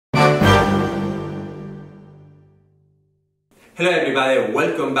Hello everybody,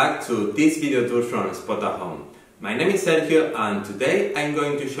 welcome back to this video tour from Spotahome. My name is Sergio and today I'm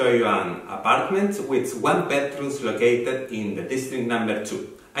going to show you an apartment with 1 bedroom located in the district number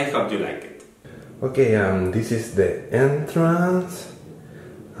 2. I hope you like it. Okay, this is the entrance.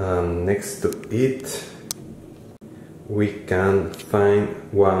 Next to it we can find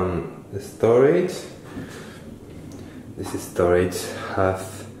one storage. This storage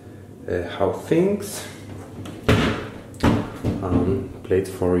has house things. Plate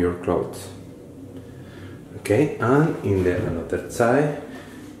for your clothes. Okay, and in the another side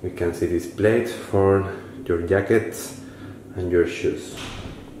we can see this plate for your jackets and your shoes.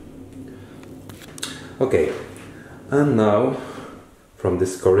 Okay, and now from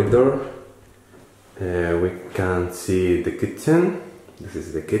this corridor we can see the kitchen. This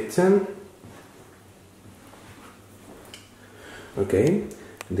is the kitchen. Okay,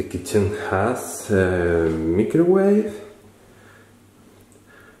 the kitchen has a microwave,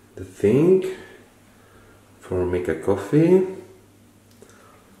 the thing for make a coffee,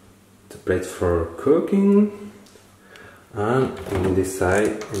 the plate for cooking, and in this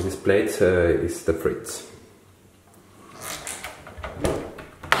side, in this plate is the fridge.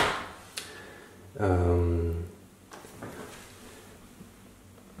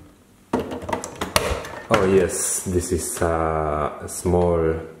 Oh yes, this is a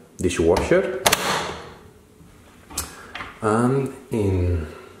small dishwasher, and in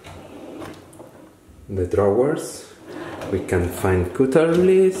the drawers we can find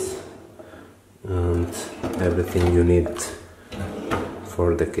cutleries and everything you need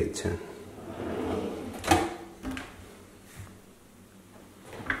for the kitchen.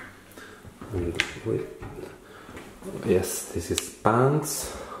 And yes, this is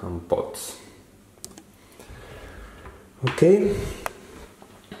pans and pots. Okay,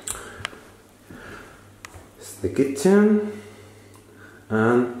 it's the kitchen,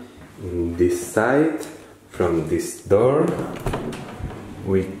 and in this side, from this door,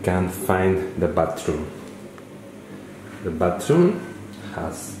 we can find the bathroom. The bathroom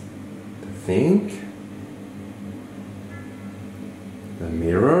has the sink, the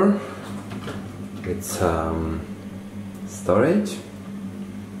mirror, it's storage,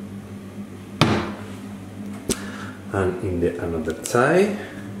 and in the another side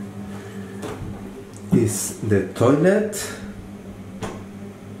is the toilet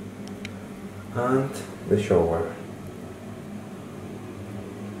and the shower.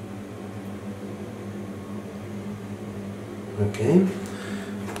 Okay,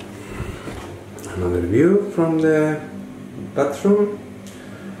 another view from the bathroom.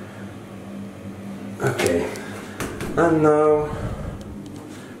 Okay, and now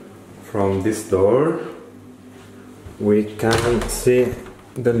from this door we can see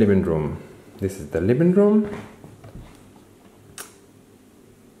the living room. This is the living room.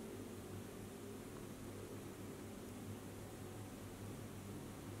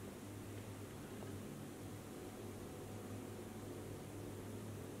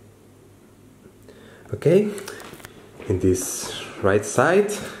 Okay, in this right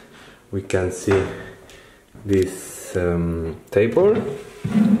side we can see this table,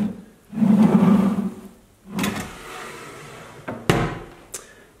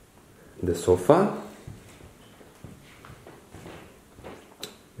 the sofa,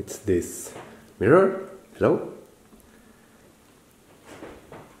 it's this mirror. Hello,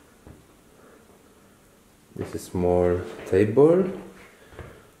 this is more table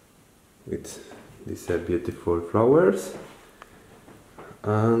with these are beautiful flowers,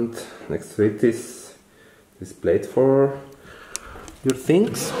 and next to it is this plate for your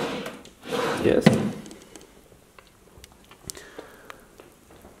things. Yes,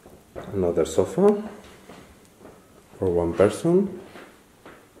 another sofa for 1 person.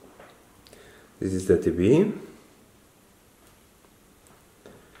 This is the TV.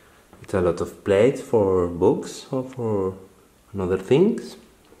 It's a lot of plates for books or for another things.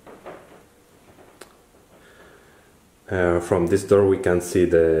 From this door we can see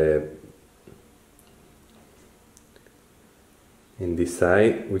in this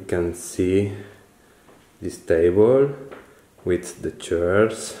side we can see this table with the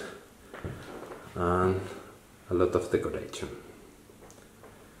chairs and a lot of decoration.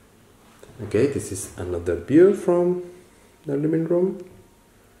 Okay, this is another view from the living room.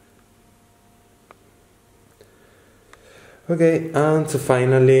 Okay, and so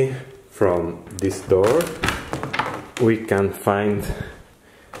finally from this door we can find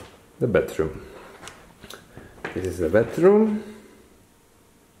the bedroom. This is the bedroom.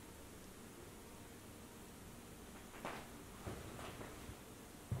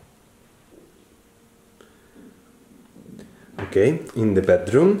 Okay, in the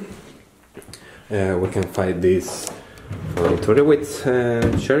bedroom we can find this furniture with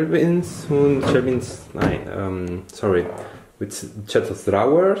shelvings, with shelves of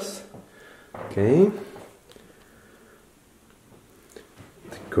drawers. Okay,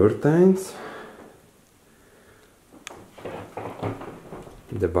 the curtains,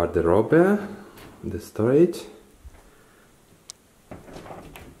 the garderobe, the storage.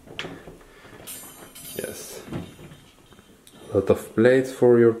 Yes, a lot of plates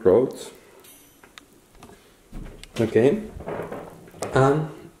for your clothes. Okay, and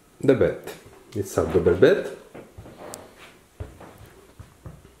the bed. It's a double bed.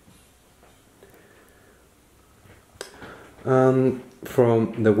 And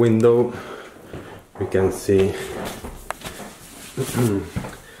from the window we can see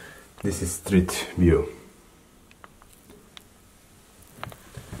this is street view.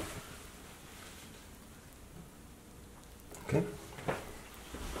 Okay.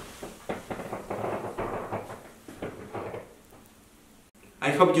 I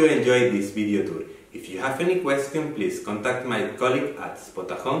hope you enjoyed this video tour. If you have any question, please contact my colleague at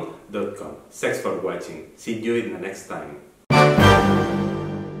spotahome.com. Thanks for watching. See you in the next time.